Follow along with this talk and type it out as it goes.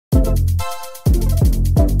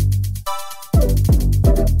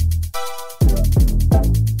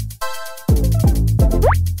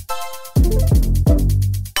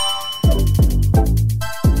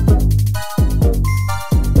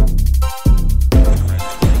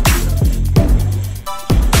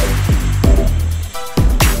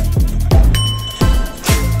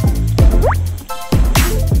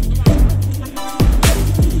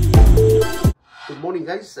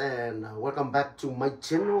and welcome back to my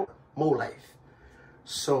channel, Mo Life.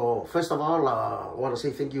 So first of all, I want to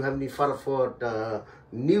say thank you, Heavenly Father, for the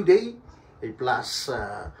new day. It bless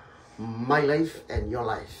my life and your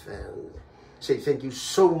life, and say thank you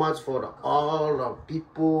so much for all the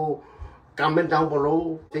people comment down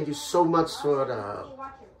below. Thank you so much for the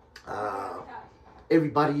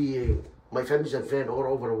everybody, my families and friends all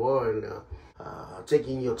over the world,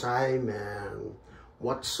 taking your time and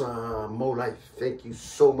watch Mo Life. Thank you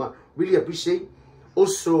so much. Really appreciate.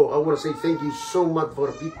 Also, I want to say thank you so much for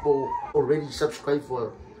the people already subscribed,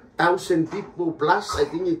 for 1,000 people plus. I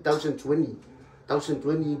think it's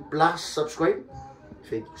 1,020 plus subscribe.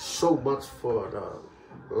 Thank you so much for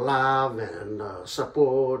the love and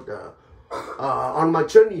support on my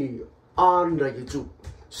journey on the YouTube.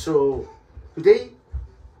 So today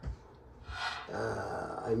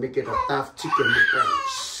I make it a tough chicken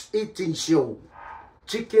mukbang eating show.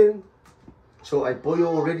 Chicken, so I boil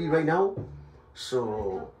already right now.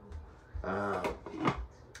 So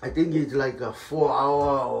I think it's like a 4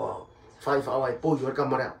 hour or 5 hour I boil your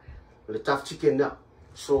camera. The tough chicken now.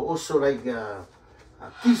 So also like a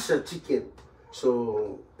kisa chicken.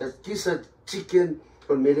 So that kisa chicken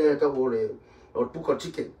from America or puka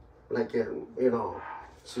chicken, like you know.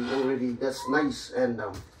 So already that's nice and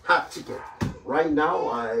hot chicken. Right now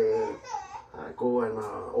I go and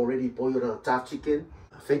already boil the tough chicken.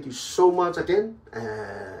 Thank you so much again,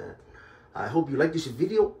 and I hope you like this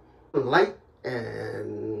video. Like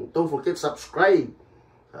and don't forget subscribe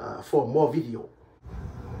for more video.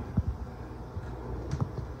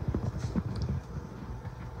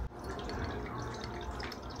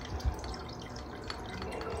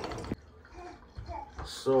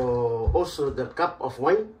 So also the cup of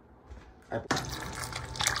wine.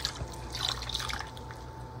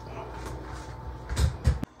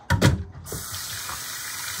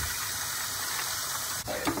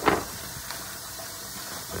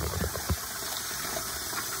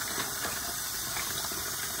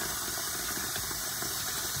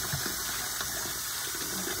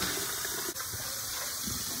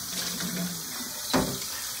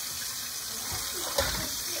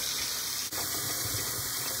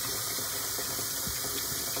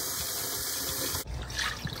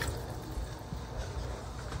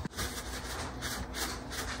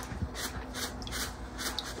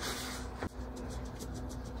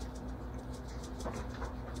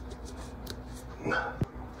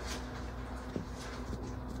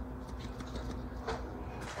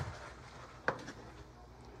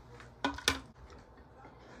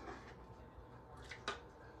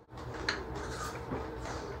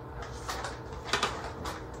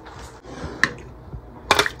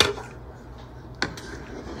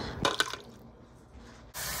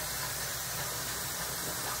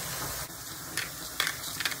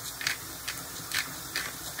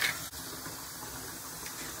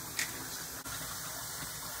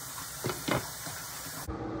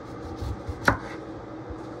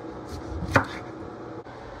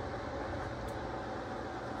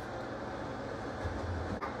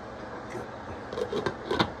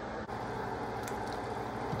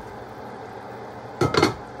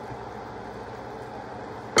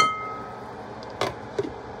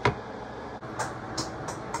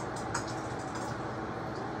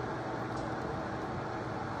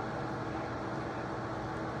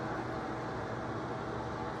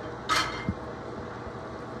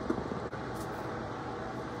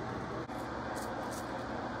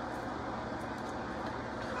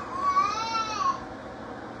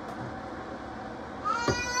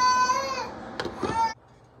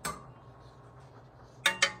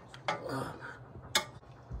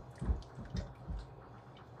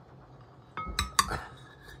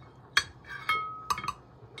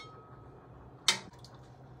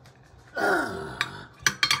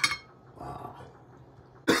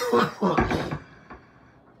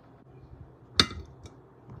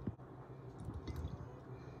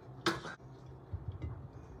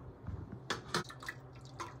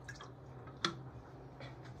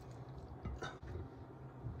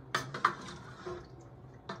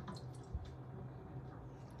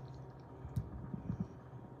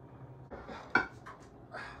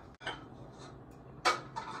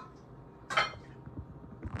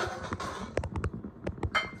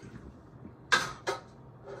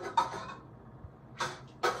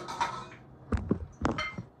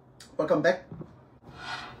 Welcome back.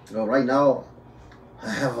 Right now I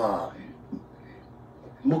have a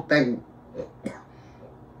mukbang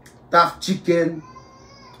tough chicken,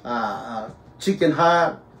 chicken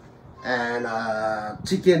heart, and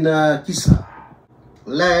chicken kisa,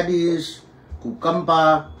 lettuce,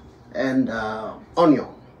 cucumber, and onion.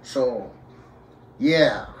 So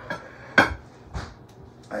yeah,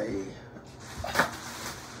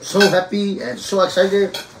 So happy and so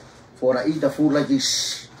excited for I eat the food like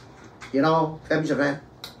this. You know, family friend.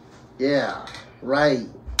 Yeah, right.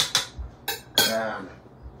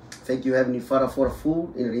 Thank you, Heavenly Father, for the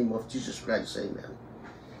food in the name of Jesus Christ. Amen.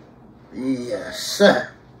 Yes.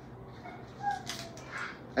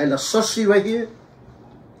 And the sushi right here.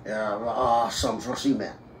 Yeah, awesome sushi,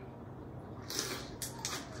 man.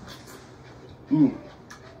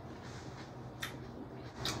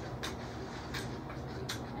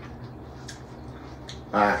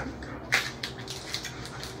 Alright.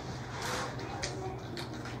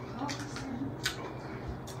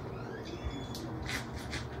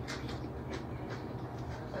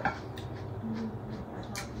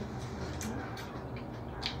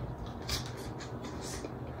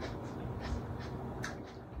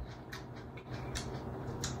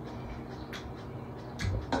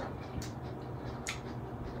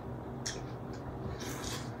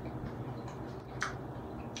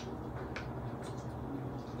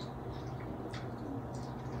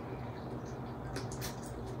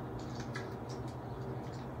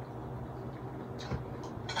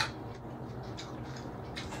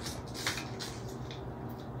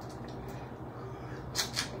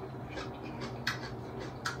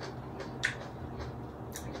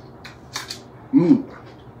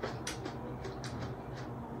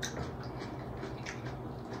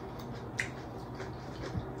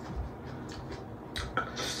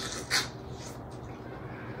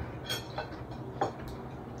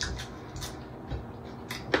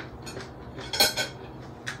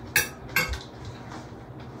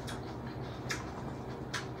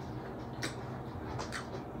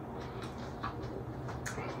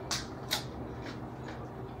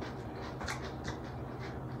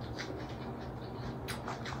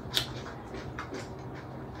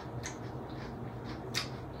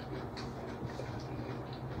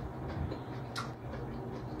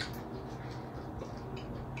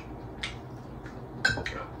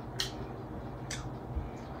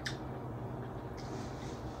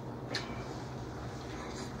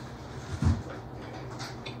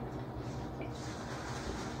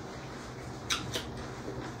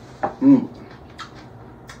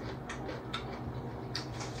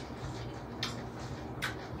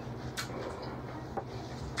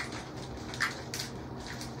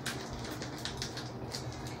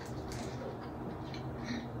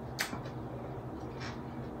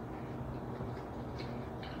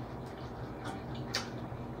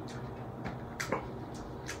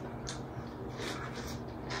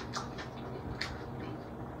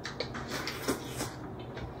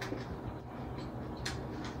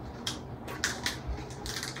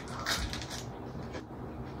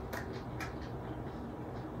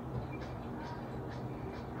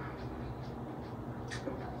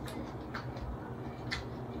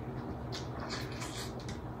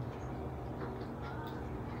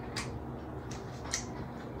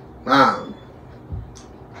 Nah.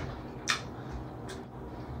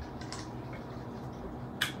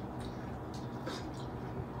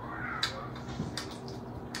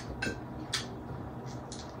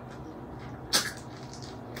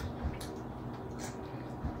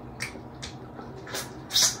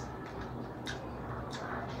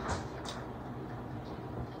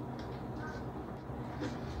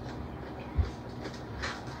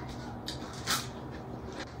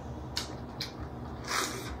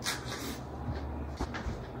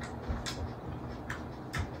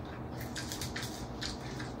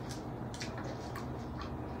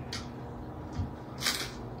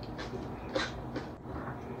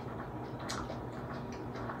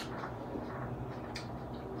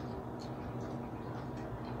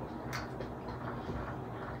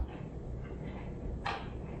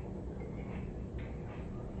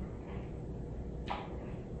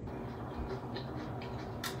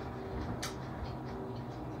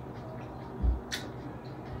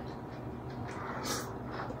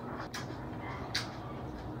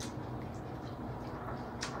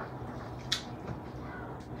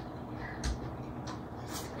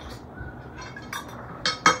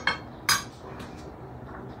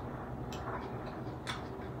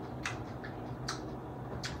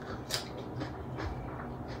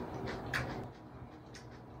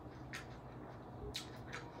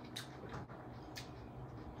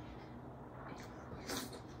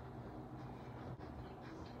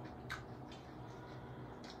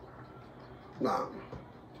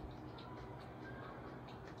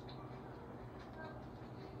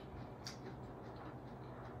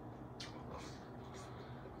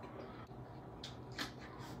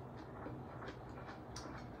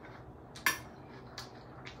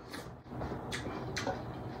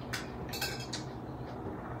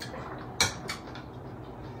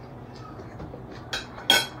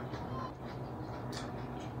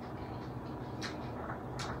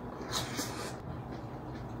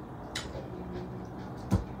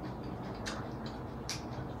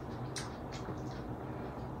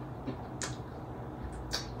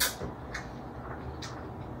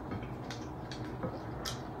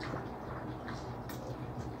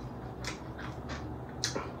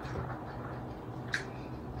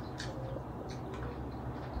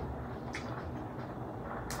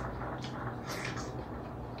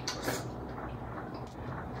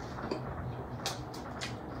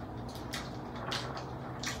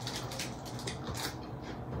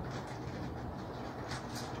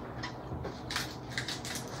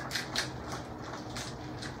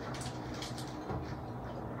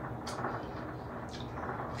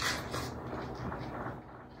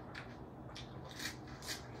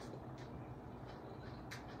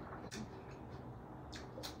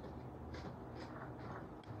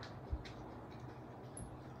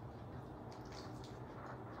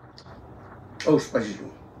 so spicy.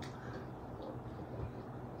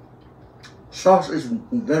 Sauce is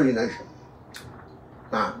very nice.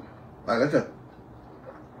 Nah, I like it.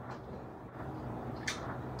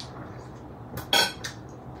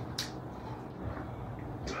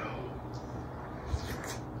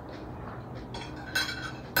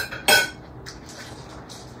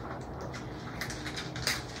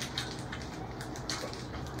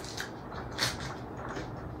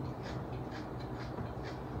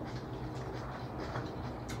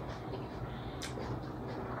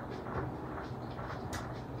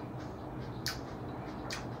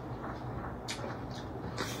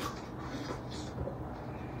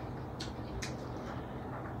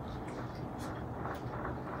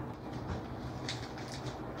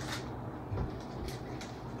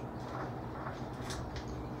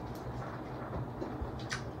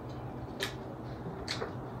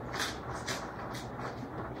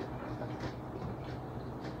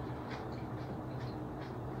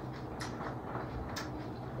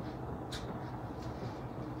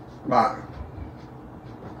 Bye.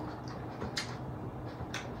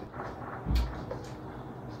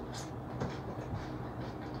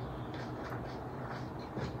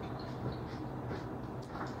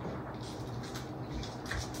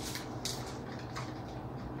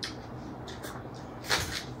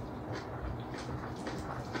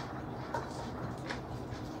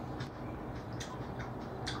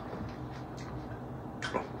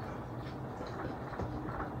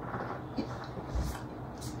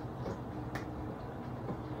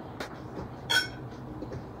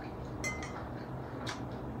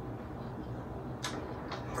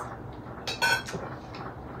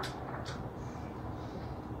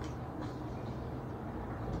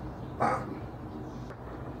 Mom.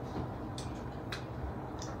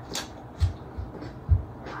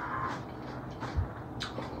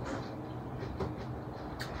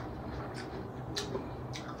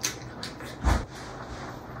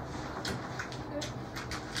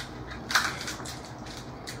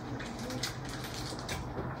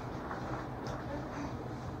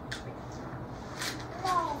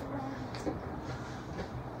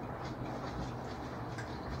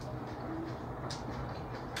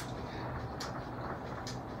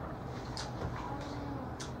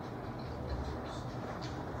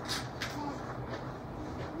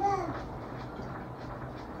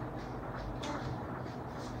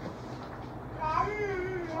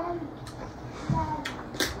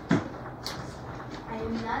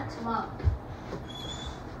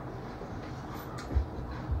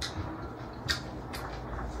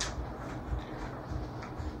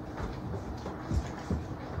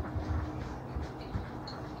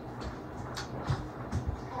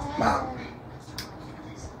 Mom.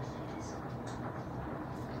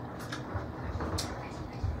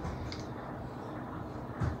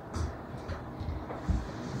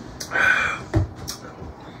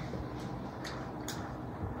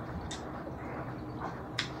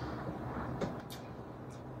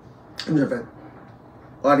 Em phải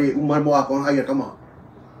qua đi umar mo ako ang ayat kama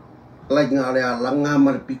like nga area langa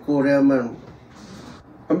mar pico rea man.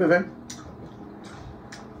 Friend,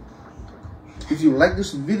 if you like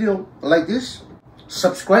this video like this,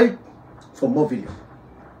 subscribe for more video.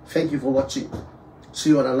 Thank you for watching.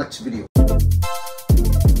 See you on our next video.